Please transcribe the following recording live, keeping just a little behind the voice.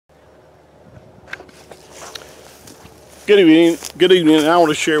Good evening. Good evening. I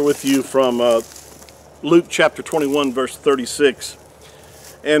want to share with you from Luke chapter 21, verse 36.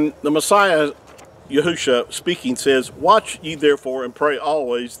 And the Messiah, Yahusha, speaking, says, "Watch ye therefore and pray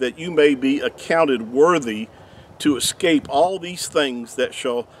always, that you may be accounted worthy to escape all these things that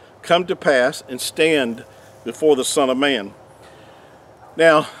shall come to pass and stand before the Son of Man."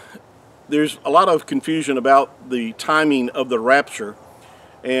 Now, there's a lot of confusion about the timing of the rapture,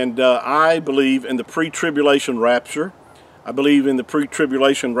 and I believe in the pre-tribulation rapture. I believe in the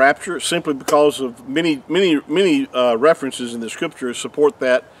pre-tribulation rapture simply because of many references in the scriptures support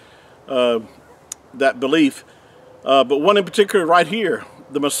that that belief. But one in particular right here,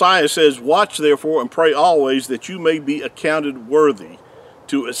 the Messiah says, "Watch therefore and pray always, that you may be accounted worthy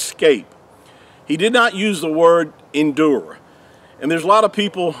to escape." He did not use the word endure. And there's a lot of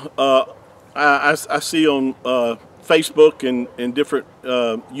people I see on Facebook and different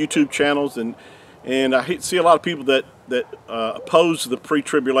YouTube channels, and I see a lot of people that oppose the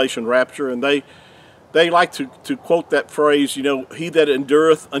pre-tribulation rapture, and they like to quote that phrase, you know, "He that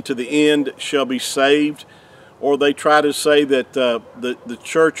endureth unto the end shall be saved," or they try to say that the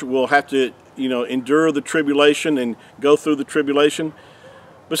church will have to, you know, endure the tribulation and go through the tribulation.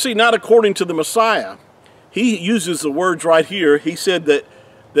 But see, not according to the Messiah. He uses the words right here. He said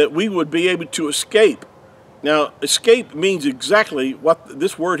that we would be able to escape. Now, escape means exactly what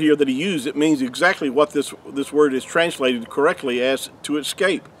this word here that he used, it means exactly what this word is translated correctly as, to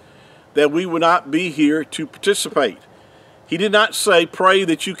escape. That we would not be here to participate. He did not say, pray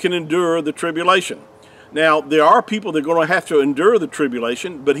that you can endure the tribulation. Now, there are people that are going to have to endure the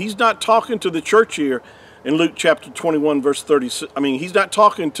tribulation, but he's not talking to the church here in Luke chapter 21, verse 36. I mean, he's not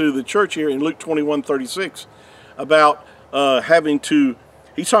talking to the church here in Luke 21, 36 about having to.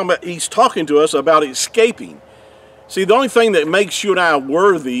 He's talking to us about escaping. See, the only thing that makes you and I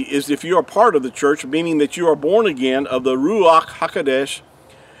worthy is if you're a part of the church, meaning that you are born again of the Ruach HaKodesh,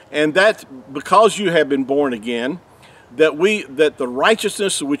 and that because you have been born again, that the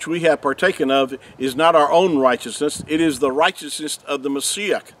righteousness which we have partaken of is not our own righteousness, it is the righteousness of the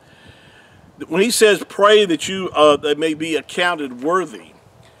Messiah. When he says, pray that you that may be accounted worthy,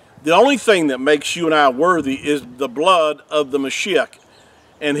 the only thing that makes you and I worthy is the blood of the Messiah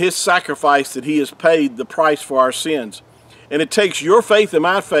and his sacrifice, that he has paid the price for our sins. And it takes your faith and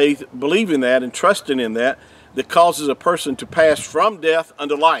my faith, believing that and trusting in that, that causes a person to pass from death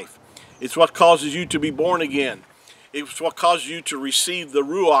unto life. It's what causes you to be born again. It's what causes you to receive the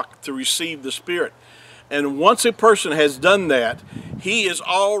Ruach, to receive the Spirit. And once a person has done that, he is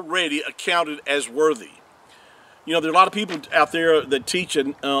already accounted as worthy. You know, there are a lot of people out there that teach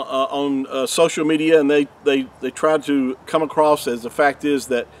on social media, and they try to come across as the fact is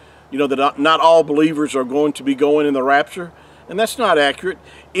that, you know, that not all believers are going to be going in the rapture, and that's not accurate.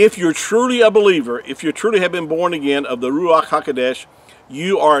 If you're truly a believer, if you truly have been born again of the Ruach HaKodesh,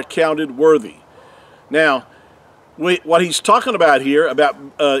 you are accounted worthy. Now, what he's talking about here,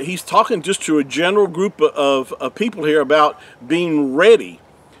 he's talking just to a general group of people here about being ready.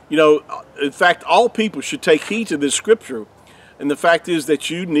 You know, in fact, all people should take heed to this scripture. And the fact is that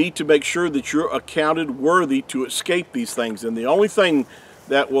you need to make sure that you're accounted worthy to escape these things. And the only thing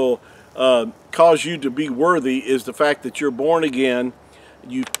that will cause you to be worthy is the fact that you're born again.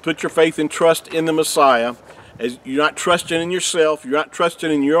 You put your faith and trust in the Messiah. As you're not trusting in yourself. You're not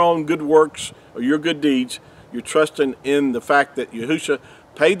trusting in your own good works or your good deeds. You're trusting in the fact that Yahusha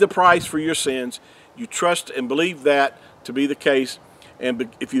paid the price for your sins. You trust and believe that to be the case. And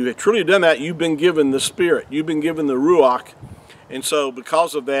if you have truly done that, you've been given the Spirit. You've been given the Ruach. And so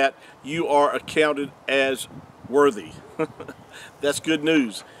because of that, you are accounted as worthy. That's good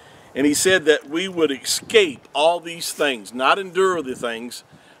news. And he said that we would escape all these things, not endure the things.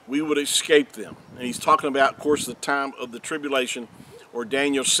 We would escape them. And he's talking about, of course, the time of the tribulation, or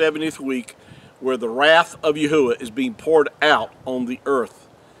Daniel's 70th week, where the wrath of Yahuwah is being poured out on the earth.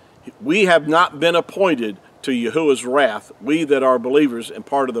 We have not been appointed to Yahuwah's wrath. We that are believers and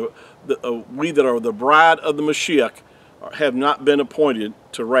part of we that are the bride of the Mashiach have not been appointed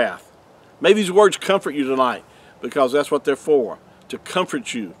to wrath. May these words comfort you tonight, because that's what they're for, to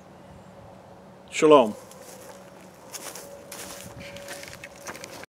comfort you. Shalom.